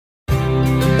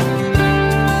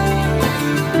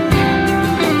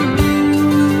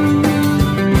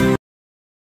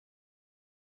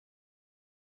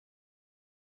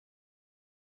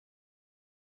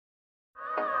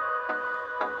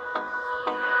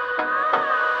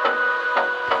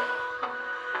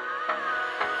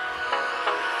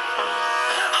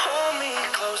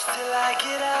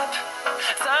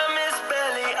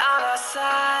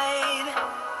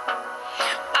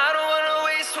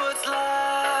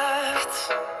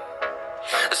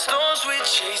The storms we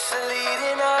chase are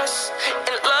leading us,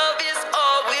 and love is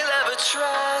all we'll ever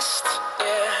trust.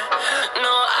 Yeah,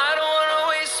 no, I don't wanna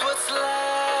waste what's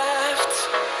left.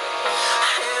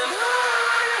 And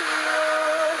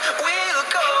on we'll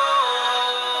go,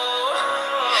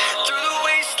 through the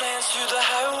wastelands, through the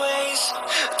highways,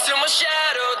 till my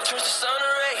shadow turns to sun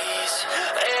rays.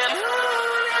 And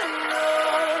on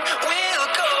we'll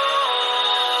go,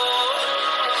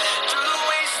 through the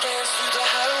wastelands, through the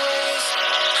highways,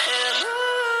 and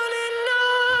on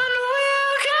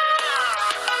we'll go.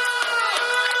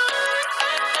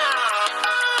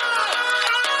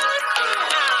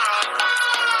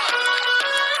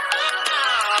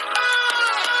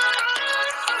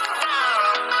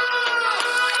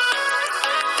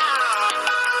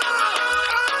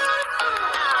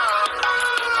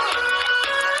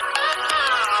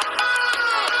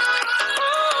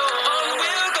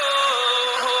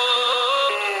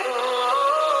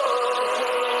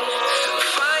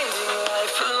 Finding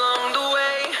life along the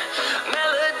way,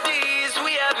 melodies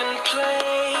we haven't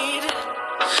played.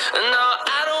 No,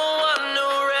 I don't want no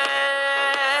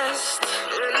rest.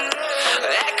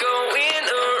 Echoing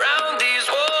around these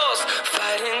walls,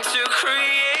 fighting to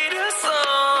create a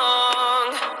song.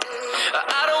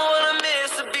 I don't wanna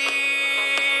miss a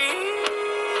beat.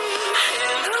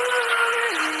 And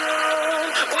on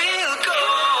we'll go,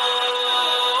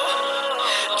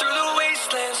 through the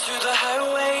wastelands, through the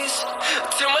highways,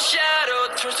 till my shadow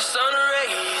turns to sun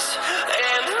rays.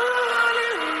 And on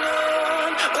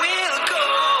we'll go,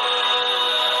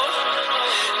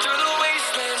 through the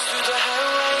wastelands, through the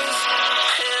highways,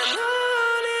 and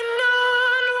on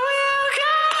we'll go.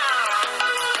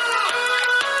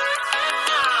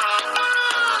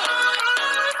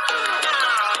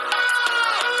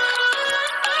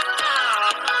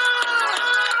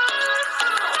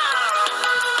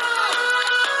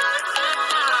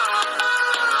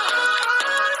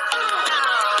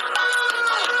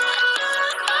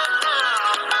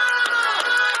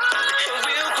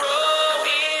 We'll grow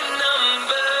in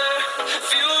number,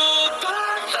 fueled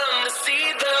by them to see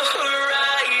the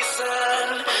horizon,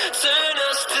 turn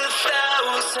us to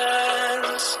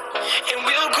thousands. And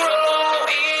we'll grow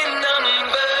in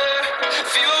number,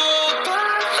 fueled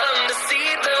by them to see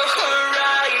the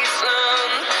horizon,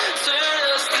 turn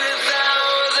us to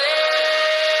thousands.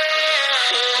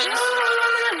 And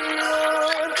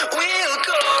on we'll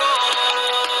go,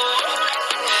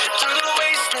 through the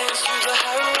wastelands, through the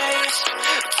highways,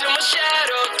 till my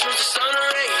shadow turns to sun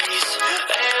rays.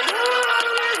 And on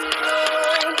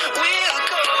we'll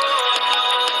go,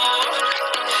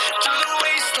 through the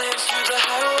wastelands, through the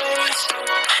highways,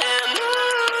 and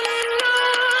on we'll go.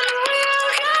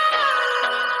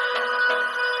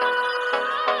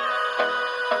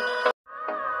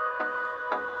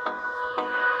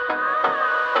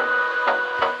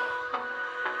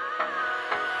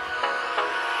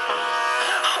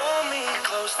 Hold me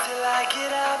close till I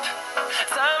get up.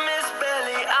 Time is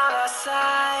barely on our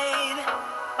side.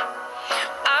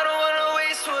 I don't wanna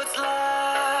waste what's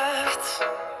left.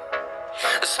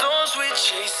 The storms we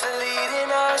chase are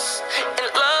leading us, and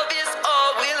love is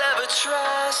all we'll ever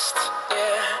trust.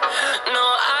 Yeah, no,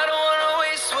 I don't wanna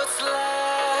waste what's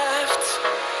left.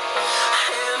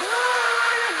 And on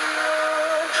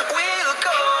we'll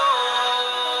go,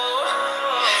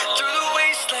 through the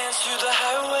wastelands, through the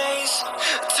highways,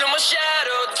 till my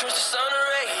shadow turns to sun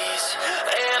rays.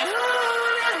 And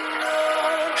on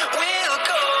we'll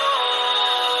go,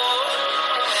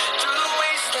 through the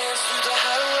wastelands, through the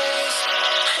highways,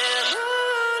 and on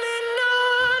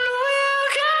we'll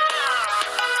go.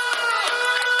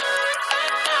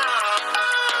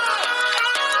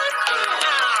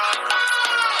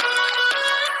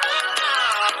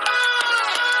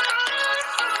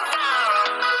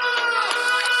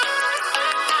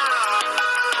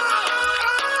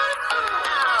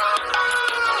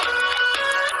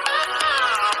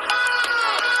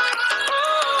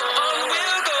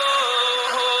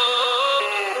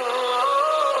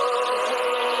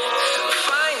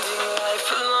 Finding life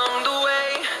along the way,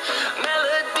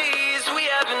 melodies we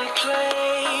haven't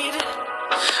played.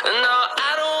 No,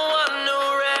 I don't want no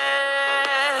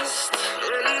rest.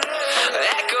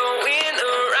 Echoing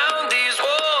around these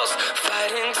walls,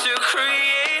 fighting to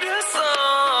create a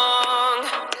song.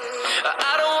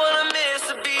 I don't wanna miss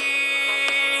a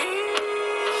beat.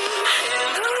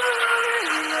 And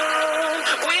on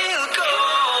we'll go,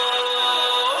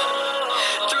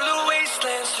 through the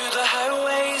wastelands, through the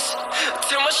highways,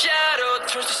 till my shadow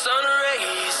turns to sun rays.